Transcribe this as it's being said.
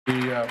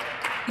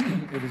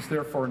It is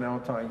therefore now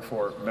time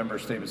for member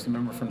statements. The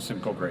member from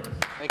Simcoe Grey.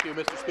 Thank you,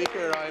 Mr.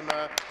 Speaker. I'm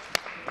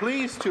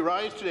pleased to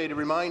rise today to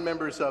remind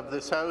members of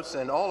this House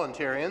and all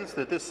Ontarians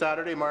that this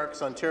Saturday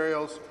marks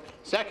Ontario's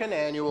second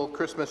annual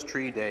Christmas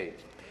Tree Day.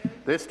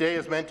 This day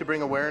is meant to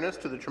bring awareness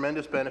to the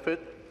tremendous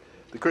benefit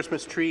the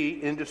Christmas tree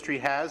industry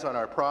has on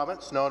our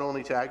province, not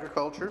only to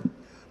agriculture,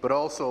 but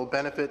also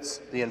benefits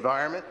the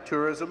environment,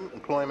 tourism,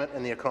 employment,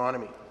 and the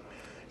economy.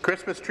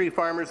 Christmas Tree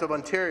Farmers of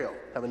Ontario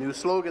have a new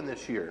slogan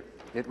this year.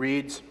 It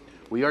reads,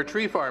 "We are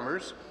tree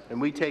farmers,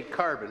 and we take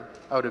carbon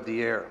out of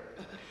the air."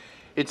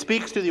 It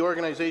speaks to the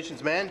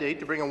organization's mandate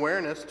to bring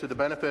awareness to the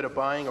benefit of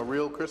buying a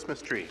real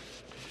Christmas tree.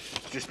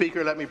 Mr.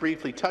 Speaker, let me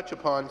briefly touch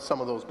upon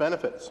some of those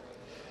benefits.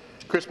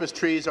 Christmas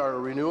trees are a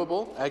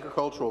renewable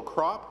agricultural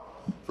crop.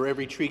 For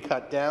every tree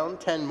cut down,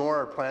 10 more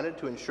are planted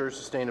to ensure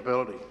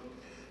sustainability.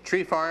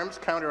 Tree farms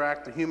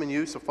counteract the human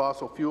use of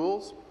fossil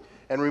fuels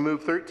and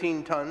remove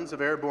 13 tons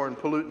of airborne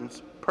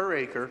pollutants per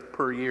acre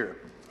per year.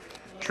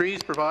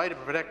 Trees provide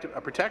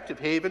a protective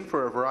haven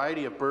for a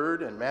variety of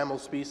bird and mammal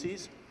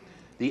species.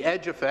 The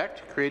edge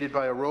effect, created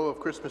by a row of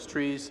Christmas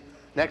trees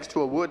next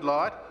to a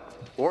woodlot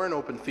or an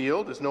open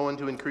field, is known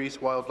to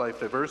increase wildlife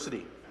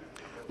diversity.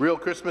 Real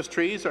Christmas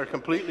trees are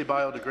completely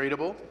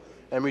biodegradable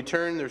and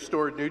return their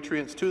stored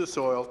nutrients to the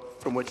soil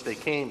from which they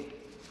came.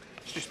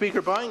 Mr.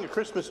 Speaker, buying a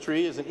Christmas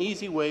tree is an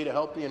easy way to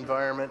help the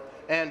environment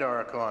and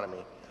our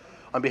economy.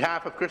 On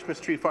behalf of Christmas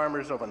Tree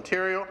Farmers of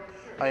Ontario,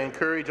 I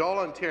encourage all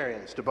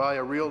Ontarians to buy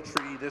a real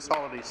tree this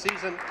holiday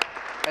season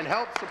and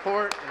help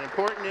support an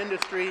important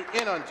industry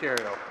in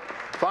Ontario.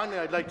 Finally,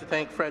 I'd like to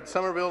thank Fred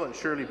Somerville and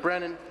Shirley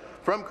Brennan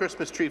from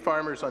Christmas Tree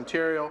Farmers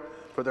Ontario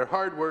for their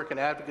hard work and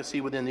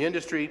advocacy within the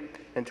industry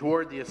and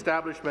toward the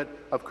establishment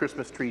of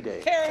Christmas Tree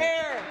Day. Hear,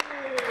 hear.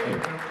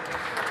 Thank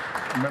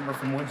you. Member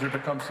from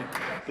Windsor-Tecumseh.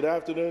 Good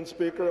afternoon,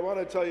 Speaker. I want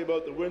to tell you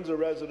about the Windsor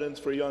Residence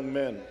for Young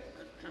Men.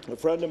 A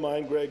friend of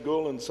mine, Greg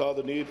Goulin, saw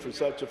the need for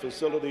such a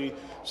facility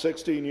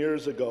 16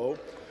 years ago.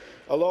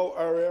 Although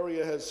our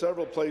area has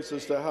several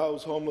places to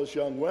house homeless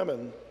young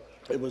women,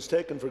 it was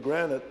taken for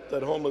granted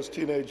that homeless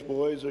teenage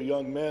boys or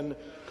young men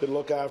could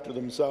look after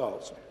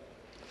themselves.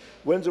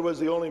 Windsor was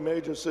the only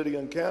major city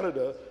in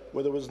Canada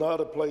where there was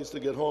not a place to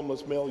get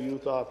homeless male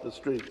youth off the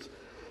streets.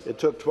 It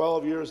took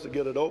 12 years to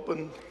get it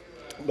open,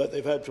 but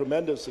they've had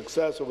tremendous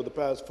success over the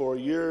past 4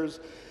 years.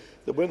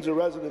 The Windsor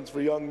Residence for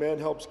Young Men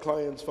helps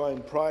clients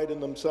find pride in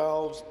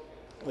themselves.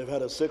 They've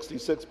had a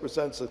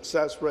 66%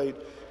 success rate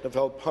and have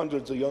helped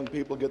hundreds of young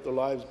people get their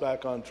lives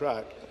back on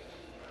track.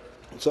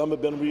 Some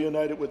have been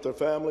reunited with their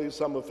families,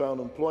 some have found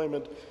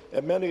employment,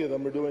 and many of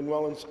them are doing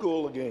well in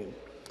school again.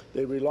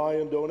 They rely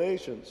on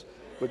donations,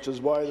 which is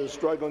why they're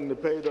struggling to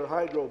pay their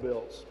hydro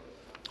bills.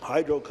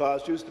 Hydro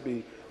costs used to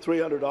be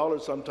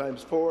 $300,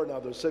 sometimes $400, now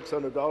they're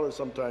 $600,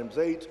 sometimes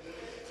 $800.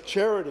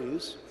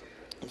 Charities,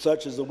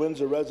 such as the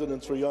Windsor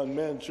Residence for Young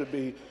Men, should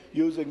be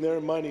using their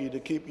money to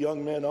keep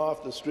young men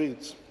off the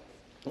streets.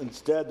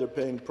 Instead, they're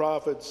paying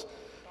profits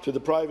to the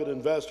private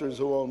investors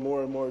who own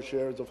more and more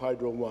shares of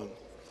Hydro One.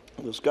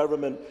 This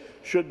government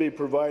should be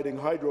providing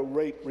hydro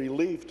rate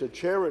relief to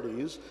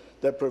charities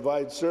that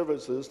provide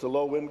services to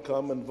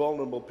low-income and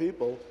vulnerable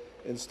people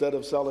instead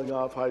of selling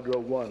off Hydro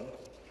One.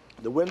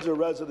 The Windsor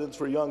Residence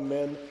for Young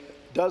Men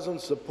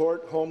doesn't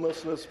support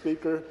homelessness,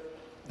 Speaker.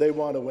 They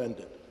want to end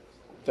it.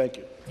 Thank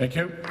you. Thank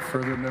you.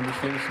 Further member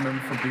statements.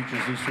 Member from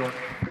Beaches East York.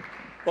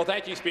 Well,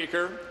 thank you,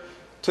 Speaker.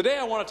 Today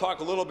I want to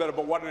talk a little bit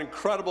about what an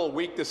incredible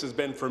week this has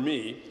been for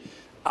me.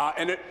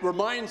 And it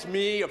reminds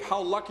me of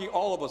how lucky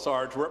all of us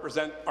are to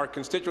represent our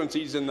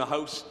constituencies in the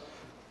House,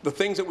 the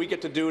things that we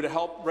get to do to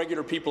help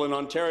regular people in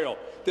Ontario.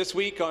 This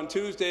week, on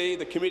Tuesday,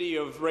 the Committee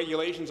of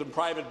Regulations and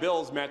Private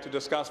Bills met to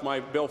discuss my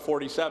Bill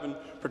 47,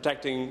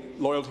 Protecting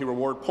Loyalty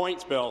Reward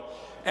Points Bill.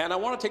 And I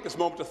want to take this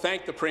moment to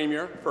thank the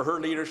Premier for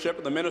her leadership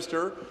and the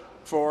Minister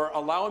for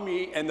allowing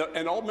me and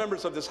all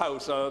members of this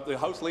House, the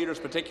House leaders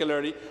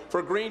particularly, for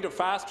agreeing to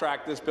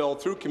fast-track this bill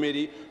through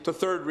committee to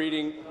third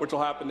reading, which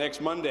will happen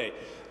next Monday.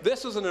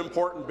 This is an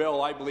important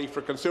bill, I believe,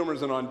 for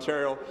consumers in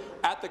Ontario.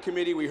 At the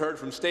committee, we heard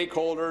from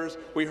stakeholders,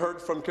 we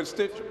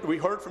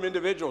heard from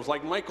individuals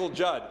like Michael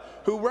Judd,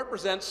 who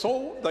represents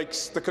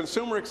the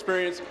consumer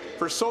experience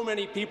for so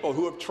many people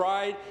who have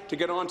tried to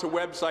get onto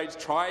websites,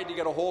 tried to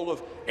get a hold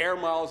of air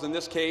miles in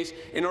this case,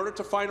 in order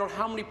to find out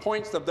how many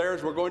points of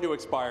theirs were going to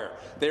expire.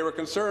 They were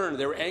concerned,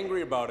 they were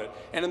angry about it.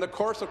 And in the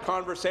course of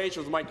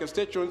conversations with my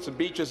constituents in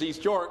Beaches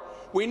East York,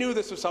 we knew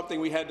this was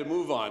something we had to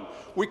move on.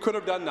 We could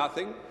have done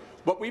nothing,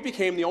 but we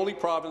became the only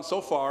province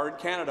so far in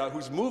Canada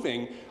who's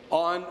moving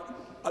on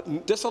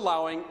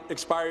disallowing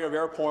expiry of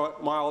air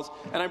miles,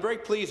 and I'm very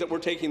pleased that we're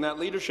taking that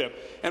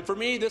leadership. And for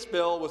me, this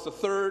bill was the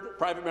third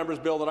private member's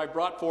bill that I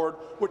brought forward,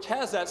 which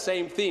has that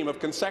same theme of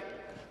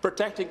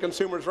protecting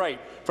consumers' right,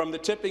 from the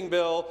tipping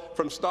bill,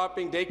 from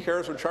stopping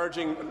daycares from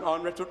charging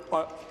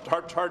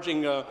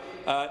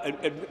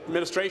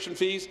administration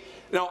fees.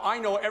 Now, I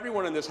know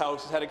everyone in this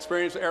House has had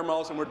experience with air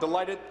miles, and we're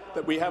delighted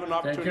that we have an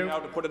opportunity now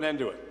to put an end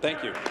to it.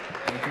 Thank you.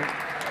 Thank you.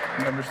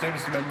 Member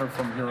States, member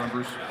from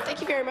Huron-Bruce. Thank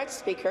you very much,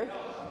 Speaker.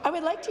 I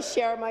would like to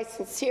share my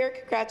sincere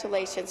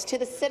congratulations to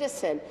the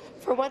citizen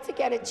for once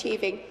again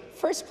achieving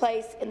first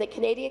place in the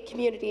Canadian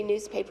Community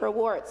Newspaper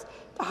Awards,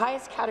 the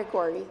highest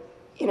category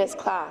in his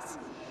class.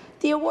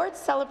 The awards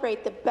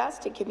celebrate the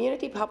best in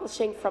community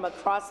publishing from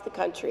across the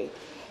country.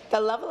 The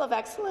level of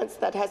excellence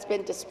that has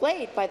been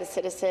displayed by the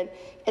citizen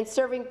in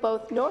serving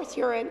both North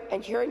Huron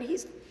and Huron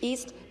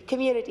East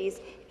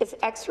communities is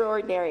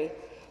extraordinary.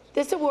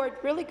 This award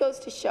really goes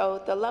to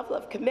show the level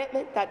of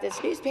commitment that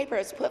this newspaper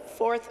has put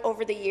forth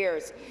over the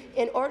years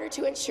in order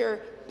to ensure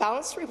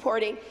balanced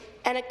reporting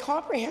and a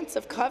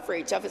comprehensive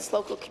coverage of its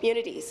local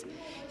communities.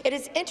 It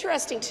is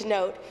interesting to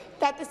note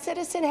that the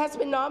Citizen has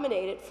been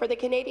nominated for the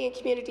Canadian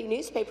Community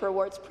Newspaper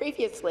Awards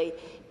previously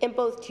in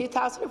both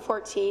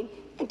 2014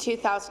 and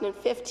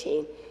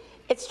 2015.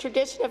 Its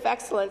tradition of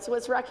excellence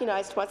was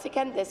recognized once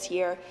again this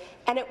year,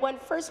 and it won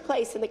first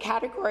place in the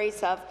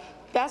categories of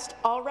Best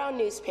All-Round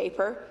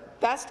Newspaper,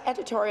 Best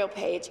Editorial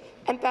Page,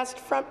 and Best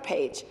Front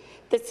Page.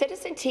 The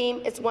Citizen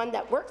team is one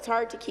that works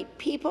hard to keep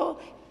people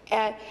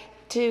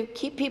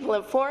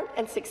informed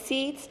and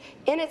succeeds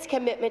in its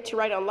commitment to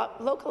write on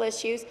local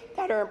issues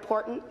that are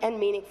important and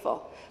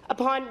meaningful.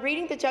 Upon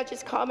reading the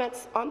judge's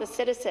comments on the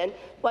Citizen,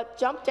 what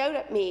jumped out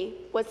at me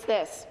was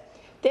this: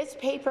 this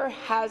paper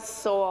has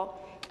soul,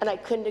 and I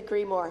couldn't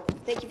agree more.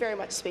 Thank you very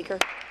much, Speaker.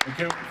 Thank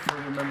you.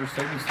 Further member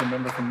statements. The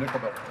member from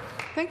Nickelbelt.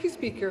 Thank you,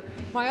 Speaker.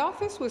 My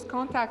office was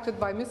contacted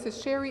by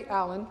Mrs. Sherry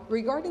Allen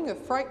regarding a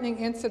frightening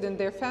incident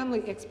their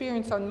family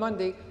experienced on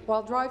Monday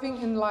while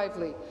driving in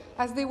Lively.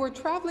 As they were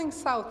traveling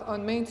south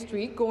on Main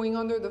Street, going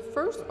under the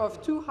first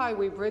of two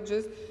highway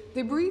bridges,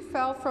 debris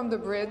fell from the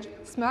bridge,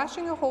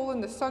 smashing a hole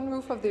in the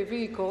sunroof of their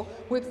vehicle,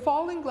 with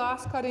falling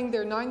glass cutting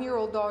their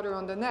 9-year-old daughter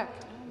on the neck.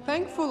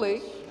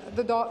 Thankfully,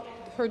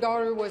 her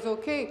daughter was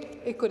okay.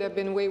 It could have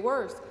been way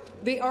worse.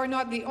 They are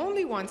not the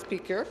only one,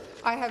 Speaker.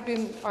 I have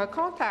been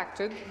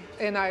contacted,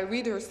 and I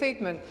read her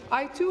statement.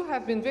 I, too,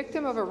 have been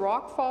victim of a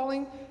rock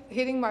falling,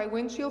 hitting my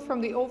windshield from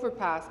the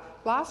overpass.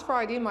 Last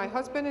Friday, my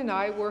husband and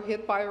I were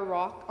hit by a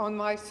rock on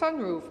my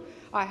sunroof.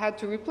 I had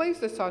to replace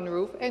the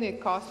sunroof, and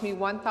it cost me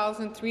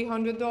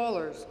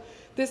 $1,300.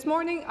 This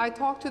morning, I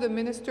talked to the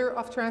Minister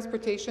of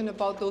Transportation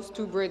about those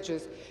two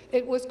bridges.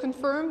 It was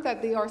confirmed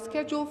that they are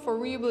scheduled for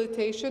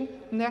rehabilitation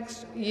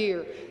next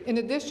year, in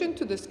addition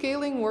to the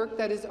scaling work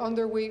that is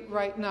underway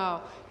right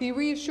now. He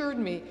reassured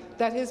me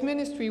that his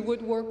ministry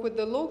would work with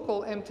the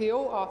local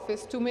MTO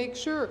office to make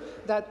sure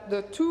that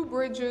the two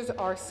bridges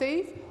are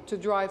safe to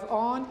drive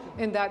on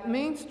and that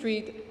Main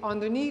Street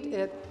underneath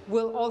it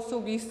will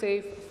also be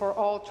safe for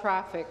all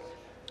traffic.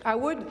 I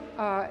would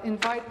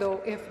invite, though,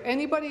 if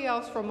anybody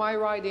else from my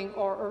riding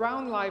or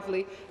around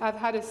Lively have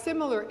had a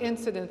similar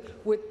incident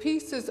with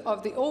pieces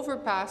of the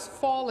overpass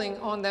falling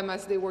on them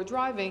as they were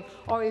driving,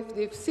 or if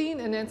they've seen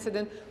an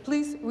incident,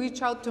 please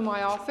reach out to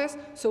my office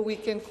so we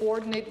can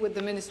coordinate with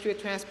the Ministry of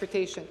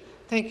Transportation.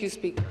 Thank you,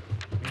 Speaker.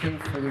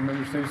 Thank you. For the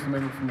member states, the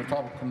member from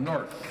Etobicoke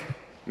North.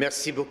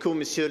 Merci beaucoup,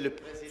 Monsieur le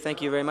Président.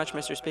 Thank you very much,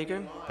 Mr.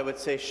 Speaker. I would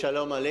say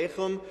shalom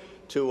aleichem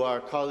to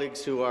our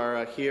colleagues who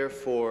are here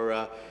for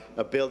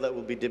a bill that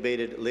will be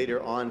debated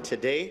later on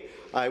today.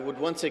 I would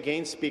once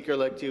again, Speaker,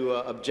 like to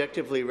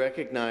objectively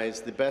recognize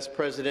the best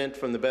president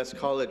from the best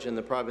college in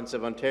the province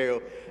of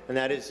Ontario, and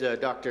that is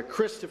Dr.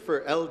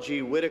 Christopher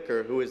L.G.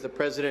 Whitaker, who is the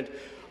president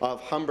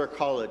of Humber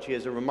College. He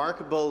has a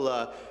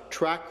remarkable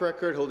track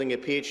record, holding a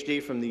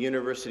PhD from the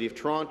University of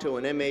Toronto,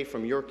 an MA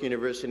from York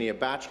University, a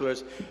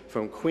bachelor's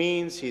from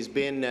Queen's. He's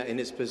been in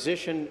his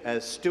position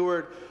as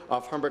steward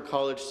of Humber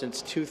College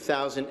since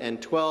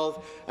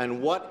 2012,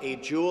 and what a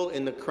jewel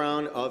in the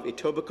crown of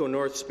Etobicoke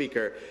North,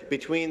 Speaker.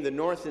 Between the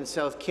North and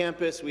South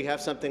Campus, we have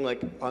something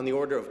like on the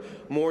order of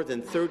more than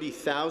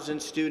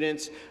 30,000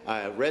 students,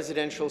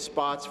 residential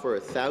spots for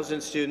 1,000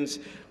 students.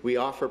 We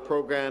offer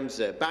programs,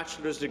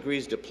 bachelor's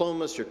degrees,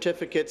 diplomas,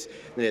 certificates,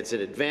 and it's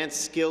an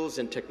advanced skills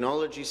and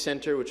technology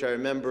center, which I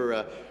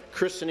remember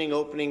christening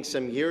opening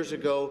some years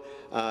ago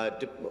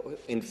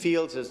in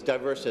fields as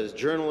diverse as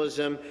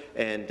journalism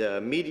and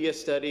media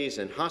studies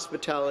and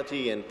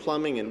hospitality and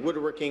plumbing and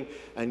woodworking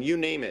and you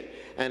name it.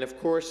 And of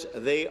course,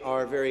 they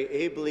are very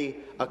ably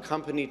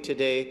accompanied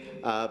today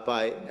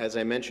by, as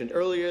I mentioned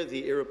earlier,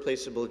 the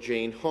irreplaceable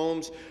Jane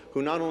Holmes,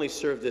 who not only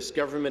served this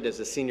government as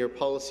a senior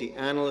policy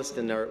analyst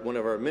in one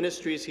of our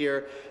ministries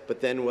here,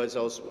 but then was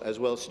also, as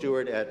well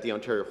steward at the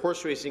Ontario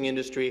horse racing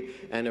industry.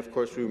 And of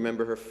course, we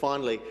remember her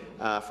fondly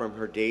from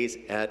her days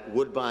at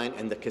Woodbine,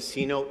 and the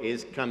casino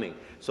is coming.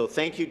 So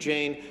thank you,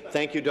 Jane.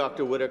 Thank you,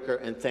 Dr. Whitaker,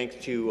 and thanks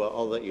to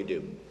all that you do.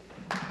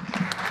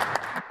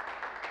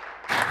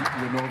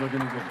 You know they're going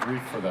to get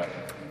grief for that.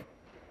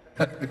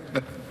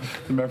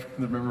 the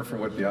member for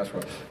Whitby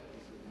Ashworth.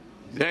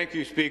 Thank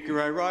you,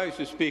 Speaker. I rise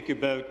to speak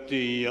about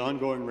the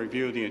ongoing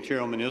review of the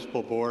Ontario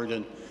Municipal Board.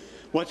 And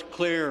what's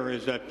clear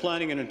is that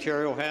planning in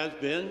Ontario has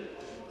been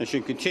and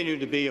should continue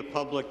to be a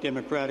public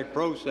democratic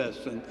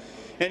process. And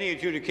any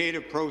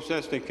adjudicative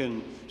process that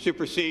can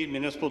supersede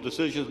municipal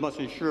decisions must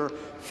ensure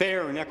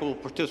fair and equitable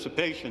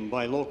participation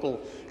by local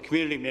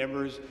community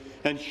members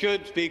and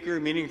should, Speaker,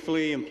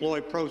 meaningfully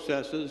employ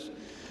processes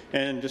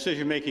and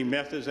decision-making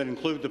methods that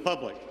include the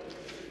public.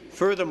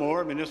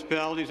 Furthermore,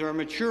 municipalities are a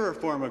mature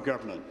form of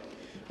government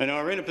and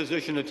are in a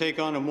position to take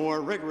on a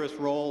more rigorous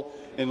role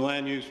in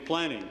land use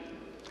planning.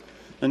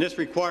 And this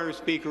requires,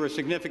 Speaker, a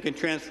significant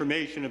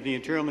transformation of the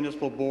Ontario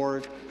Municipal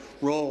Board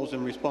roles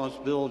and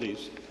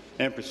responsibilities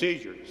and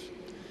procedures.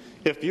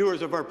 If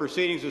viewers of our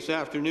proceedings this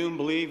afternoon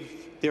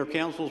believe their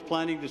council's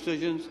planning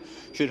decisions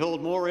should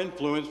hold more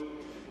influence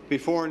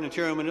before an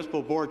Ontario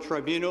Municipal Board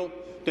tribunal,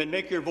 then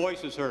make your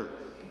voices heard.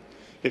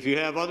 If you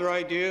have other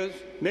ideas,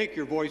 make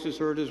your voices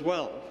heard as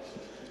well.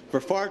 For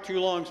far too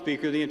long,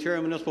 Speaker, the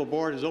Ontario Municipal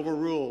Board has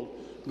overruled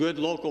good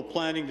local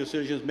planning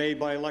decisions made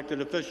by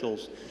elected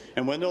officials,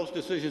 and when those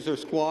decisions are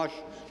squashed,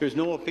 there's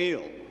no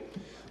appeal.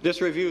 This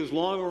review is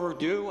long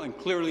overdue and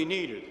clearly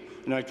needed,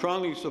 and I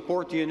strongly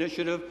support the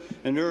initiative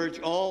and urge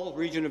all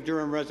Region of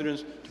Durham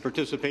residents to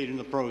participate in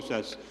the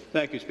process.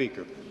 Thank you,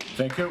 Speaker.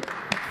 Thank you.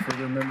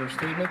 Further member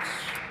statements?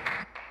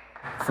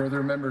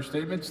 Further member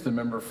statements? The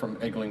member from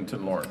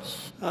Eglinton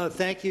Lawrence.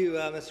 Thank you,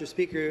 Mr.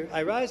 Speaker.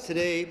 I rise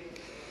today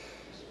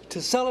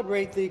to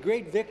celebrate the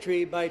great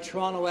victory by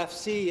Toronto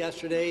FC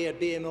yesterday at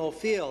BMO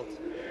Field.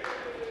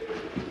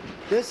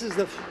 This is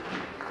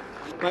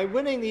by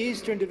winning the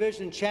Eastern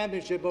Division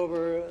Championship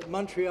over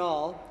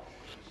Montreal.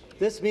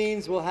 This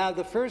means we'll have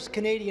the first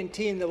Canadian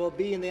team that will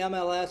be in the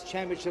MLS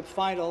Championship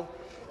Final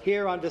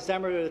here on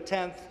December the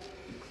 10th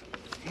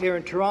here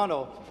in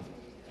Toronto.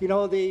 You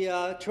know,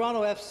 the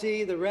Toronto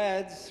FC, the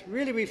Reds,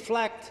 really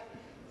reflect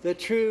the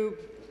true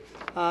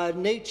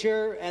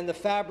nature and the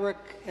fabric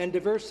and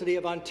diversity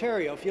of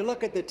Ontario. If you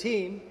look at the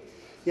team,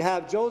 you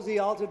have Josie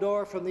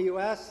Altidore from the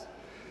U.S.,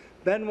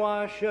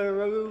 Benoit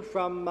Charroux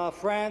from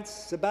France,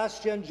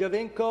 Sebastian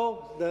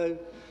Javinko, the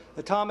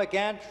atomic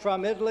ant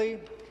from Italy.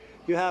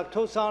 You have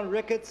Tosan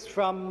Ricketts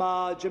from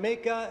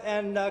Jamaica,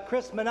 and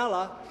Chris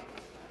Manella,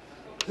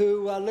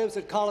 who lives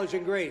at College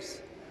and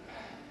Grace.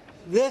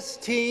 This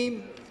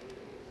team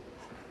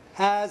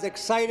has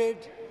excited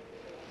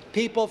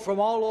people from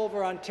all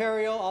over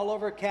Ontario, all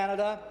over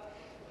Canada.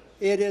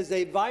 It is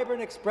a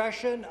vibrant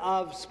expression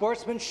of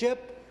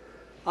sportsmanship,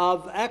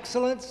 of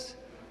excellence.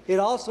 It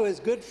also is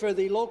good for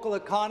the local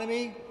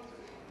economy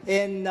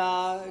in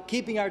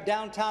keeping our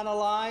downtown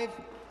alive,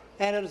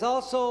 and it is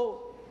also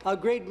a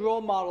great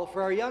role model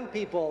for our young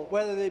people,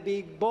 whether they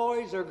be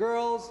boys or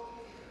girls,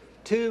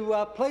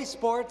 to play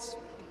sports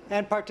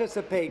and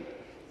participate.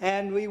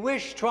 And we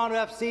wish Toronto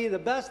FC the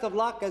best of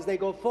luck as they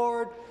go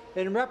forward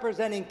in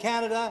representing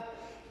Canada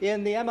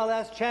in the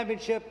MLS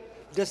Championship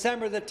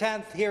December the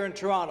 10th here in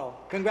Toronto.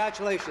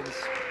 Congratulations.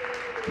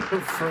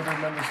 Further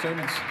member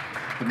statements?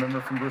 The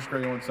member from Bruce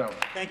Grey Owen Sound.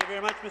 Thank you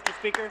very much, Mr.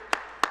 Speaker.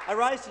 I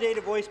rise today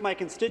to voice my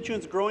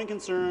constituents' growing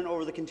concern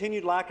over the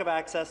continued lack of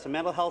access to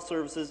mental health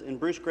services in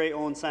Bruce Grey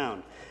Owen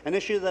Sound, an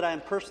issue that I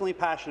am personally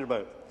passionate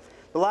about.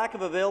 The lack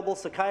of available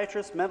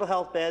psychiatrists, mental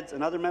health beds,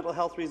 and other mental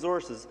health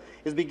resources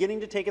is beginning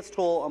to take its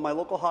toll on my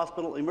local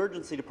hospital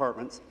emergency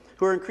departments,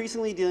 who are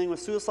increasingly dealing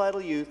with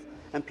suicidal youth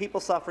and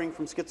people suffering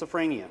from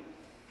schizophrenia.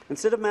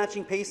 Instead of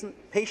matching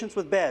patients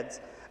with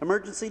beds,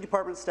 emergency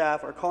department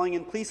staff are calling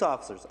in police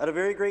officers at a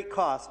very great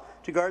cost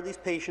to guard these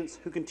patients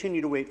who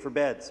continue to wait for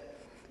beds.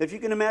 If you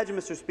can imagine,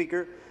 Mr.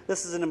 Speaker,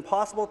 this is an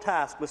impossible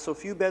task with so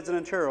few beds in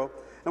Ontario,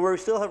 and where we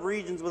still have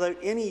regions without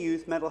any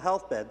youth mental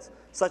health beds,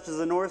 such as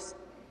the North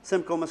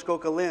Simcoe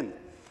Muskoka Lynn.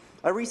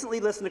 I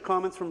recently listened to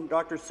comments from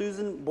Dr.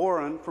 Susan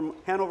Boron from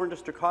Hanover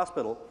District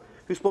Hospital,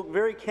 who spoke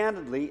very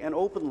candidly and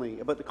openly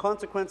about the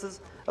consequences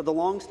of the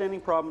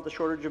long-standing problem with the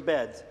shortage of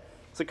beds,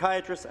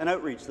 psychiatrists, and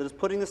outreach that is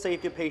putting the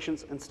safety of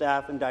patients and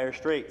staff in dire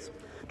straits.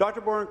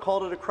 Dr. Boron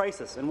called it a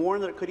crisis and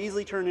warned that it could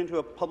easily turn into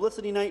a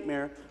publicity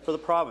nightmare for the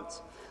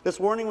province. This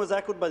warning was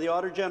echoed by the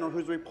Auditor General,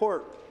 whose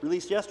report,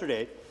 released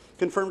yesterday,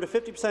 confirmed a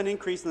 50%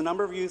 increase in the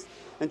number of youth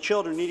and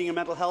children needing a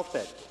mental health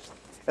bed.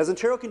 As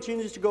Ontario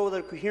continues to go without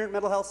a coherent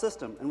mental health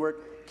system and where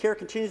care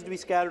continues to be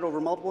scattered over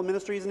multiple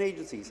ministries and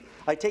agencies,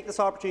 I take this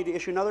opportunity to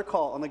issue another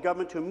call on the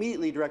government to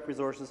immediately direct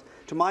resources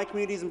to my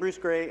communities in Bruce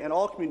Grey and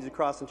all communities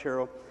across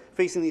Ontario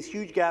facing these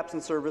huge gaps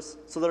in service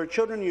so that our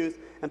children, youth,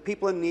 and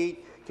people in need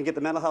can get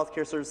the mental health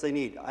care service they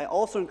need. I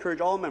also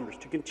encourage all members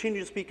to continue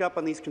to speak up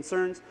on these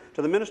concerns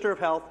to the Minister of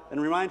Health and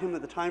remind him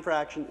that the time for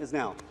action is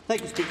now.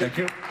 Thank you, Speaker. Thank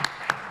you.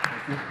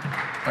 Thank you.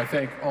 I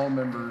thank all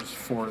members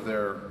for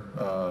their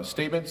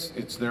statements.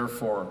 It's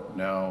therefore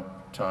now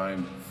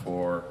time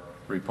for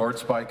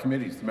reports by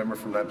committees. The member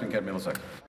from Lambton Kent Middlesex.